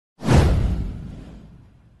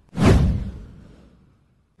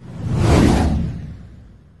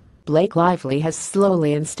Blake Lively has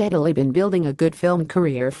slowly and steadily been building a good film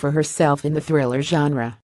career for herself in the thriller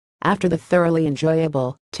genre. After the thoroughly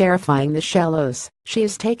enjoyable, terrifying The Shallows, she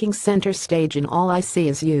is taking center stage in All I See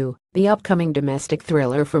Is You, the upcoming domestic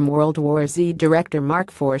thriller from World War Z director Mark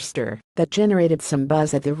Forster that generated some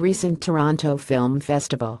buzz at the recent Toronto Film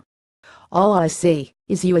Festival. All I See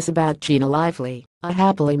Is You is about Gina Lively, a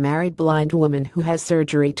happily married blind woman who has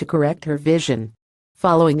surgery to correct her vision.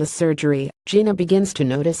 Following the surgery, Gina begins to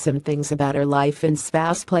notice some things about her life and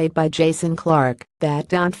spouse, played by Jason Clarke, that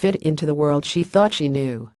don't fit into the world she thought she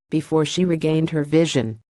knew before she regained her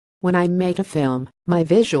vision. When I make a film, my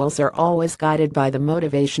visuals are always guided by the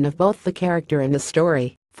motivation of both the character and the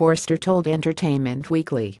story, Forster told Entertainment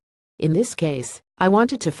Weekly. In this case, I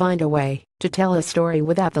wanted to find a way to tell a story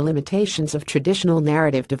without the limitations of traditional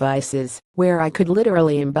narrative devices, where I could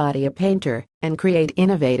literally embody a painter and create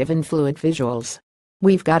innovative and fluid visuals.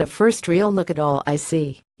 We've got a first real look at All I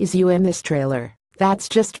See Is You in this trailer that's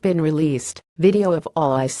just been released. Video of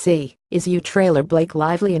All I See Is You trailer. Blake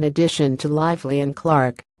Lively. In addition to Lively and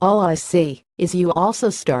Clarke, All I See Is You also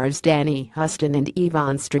stars Danny Huston and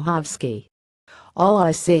Yvonne Strahovski. All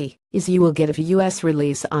I See Is You will get a US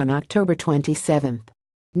release on October 27.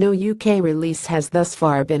 No UK release has thus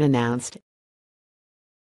far been announced,